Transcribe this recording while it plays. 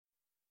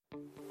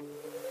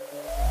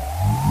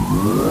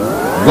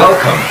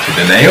Welcome to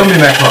the Naomi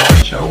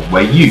Laughlan Show,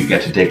 where you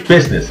get to take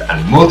business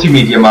and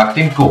multimedia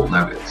marketing gold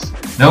nuggets.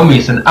 Naomi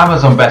is an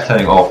Amazon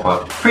bestselling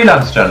author,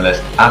 freelance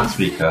journalist and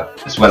speaker,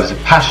 as well as a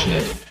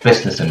passionate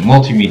business and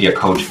multimedia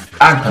coach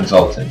and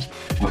consultant.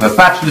 With a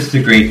bachelor's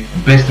degree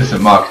in business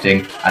and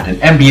marketing and an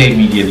MBA in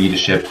media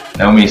leadership,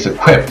 Naomi is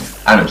equipped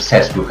and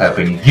obsessed with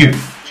helping you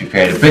to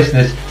create a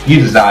business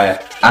you desire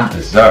and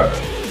deserve.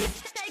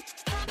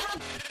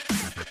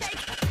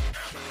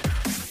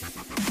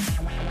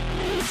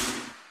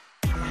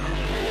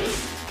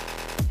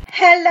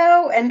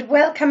 Hello and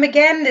welcome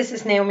again. This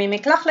is Naomi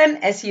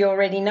Laughlan, as you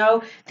already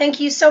know. Thank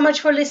you so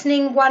much for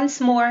listening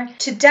once more.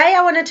 Today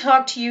I want to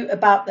talk to you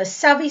about the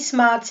Savvy,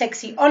 Smart,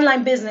 Sexy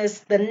online business,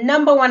 the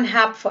 #1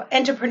 hub for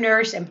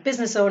entrepreneurs and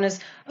business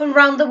owners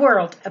around the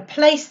world, a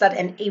place that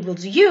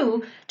enables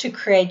you to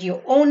create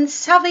your own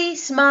savvy,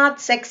 smart,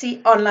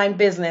 sexy online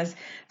business.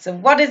 So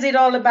what is it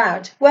all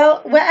about? Well,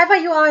 wherever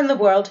you are in the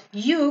world,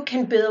 you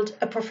can build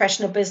a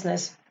professional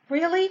business.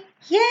 Really?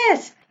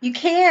 Yes, you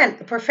can.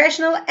 A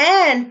professional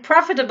and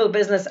profitable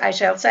business, I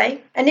shall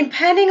say. And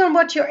depending on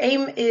what your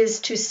aim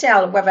is to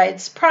sell, whether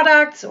it's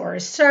products or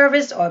a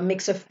service or a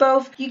mix of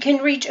both, you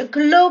can reach a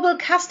global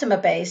customer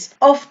base,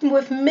 often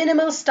with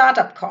minimal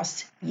startup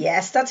costs.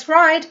 Yes, that's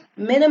right.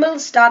 Minimal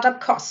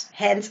startup costs.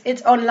 Hence,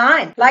 it's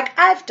online, like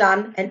I've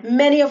done and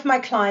many of my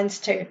clients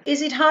too.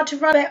 Is it hard to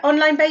run an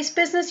online-based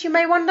business, you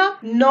may wonder?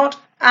 Not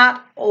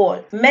at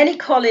all. Many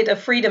call it a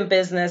freedom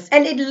business,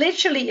 and it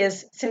literally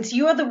is, since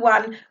you are the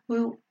one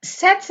who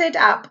sets it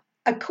up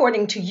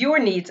according to your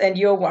needs and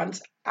your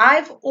wants.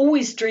 I've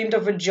always dreamed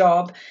of a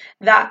job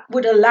that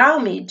would allow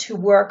me to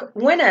work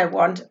when I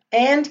want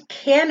and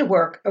can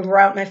work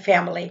around my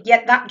family.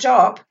 Yet that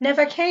job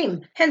never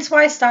came. Hence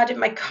why I started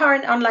my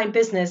current online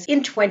business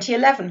in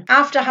 2011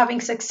 after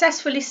having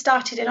successfully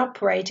started and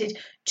operated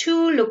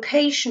 2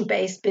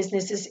 location-based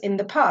businesses in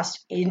the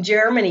past in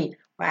Germany,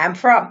 where I'm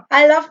from.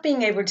 I love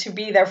being able to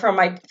be there for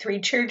my 3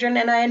 children,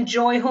 and I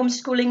enjoy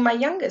homeschooling my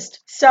youngest.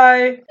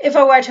 So if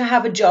I were to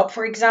have a job,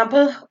 for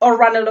example, or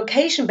run a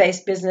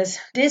location-based business,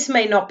 this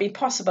may not be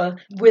possible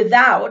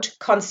without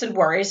constant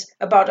worries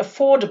about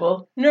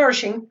affordable,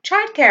 nourishing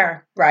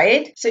childcare,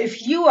 right? So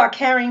if you are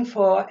caring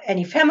for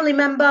any family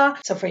member,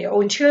 so for your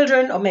own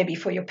children, or maybe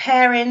for your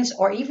parents,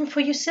 or even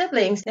for your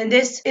siblings, then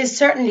this is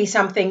certainly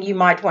something you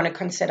might want to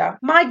consider.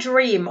 My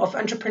dream of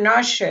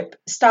entrepreneurship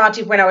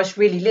started when I was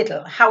really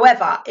little.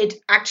 However, it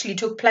actually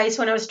took place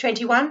when I was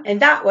 21, and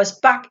that was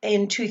back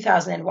in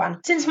 2001.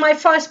 Since my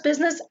first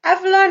business,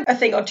 I've learned a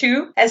thing or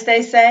two, as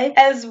they say,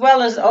 as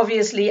well as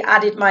obviously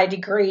added my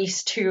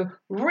degrees to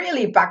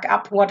really back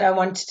up what I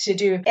wanted to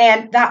do.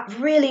 And that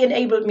really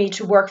enabled me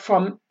to work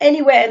from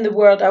anywhere in the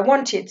world I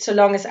wanted, so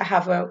long as I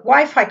have a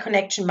Wi-Fi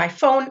connection, my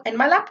phone, and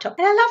my laptop.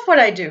 And I love what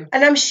I do.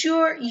 And I'm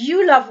sure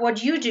you love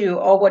what you do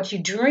or what you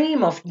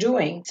dream of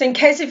doing. So in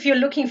case if you're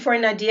looking for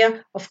an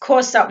idea, of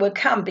course that will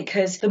come,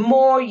 because the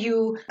more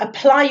you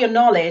apply your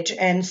knowledge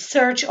and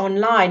search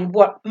online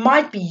what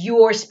might be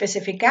your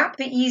specific gap,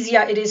 the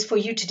easier it is for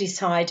you to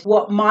decide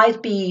what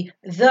might be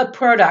the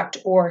product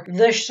or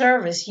the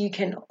service you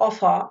can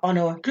offer on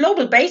a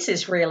global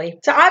basis, really.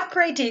 So I've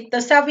created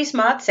the Savvy,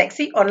 Smart,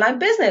 Sexy online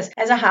business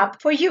as a hub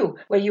for you,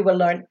 where you will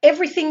learn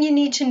everything you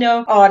need to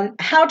know on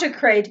how to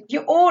create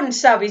your own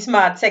Savvy,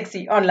 Smart,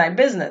 Sexy online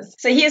business.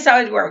 So here's how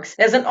it works.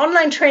 There's an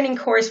online training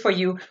course for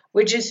you,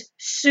 which is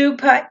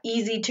super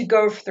easy to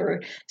go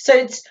through. So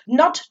it's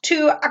not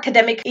too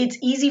academic. It's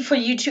easy for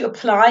you to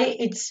apply.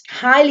 It's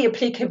highly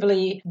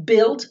applicably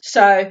built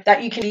so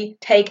that you can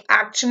take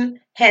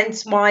action.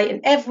 Hence why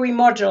in every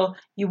module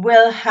you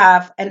will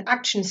have an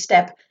action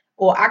step,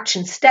 or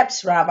action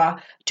steps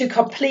rather, to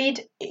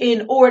complete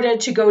in order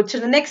to go to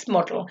the next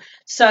module,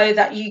 so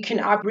that you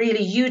can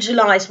really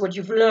utilize what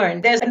you've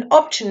learned. There's an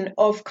option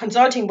of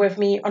consulting with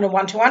me on a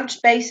one-to-one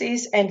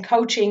basis and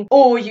coaching,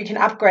 or you can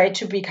upgrade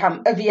to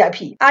become a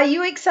VIP. Are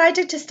you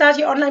excited to start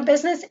your online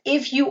business?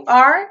 If you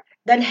are,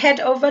 then head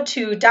over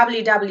to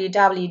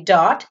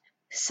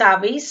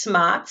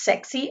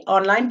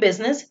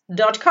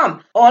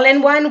www.savvysmartsexyonlinebusiness.com. All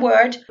in one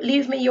word.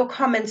 Leave me your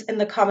comments in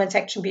the comment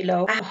section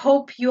below. I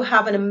hope you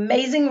have an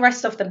amazing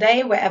rest of the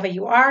day wherever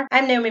you are.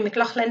 I'm Naomi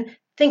Laughlan.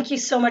 Thank you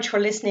so much for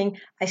listening.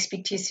 I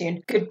speak to you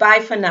soon. Goodbye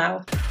for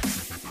now.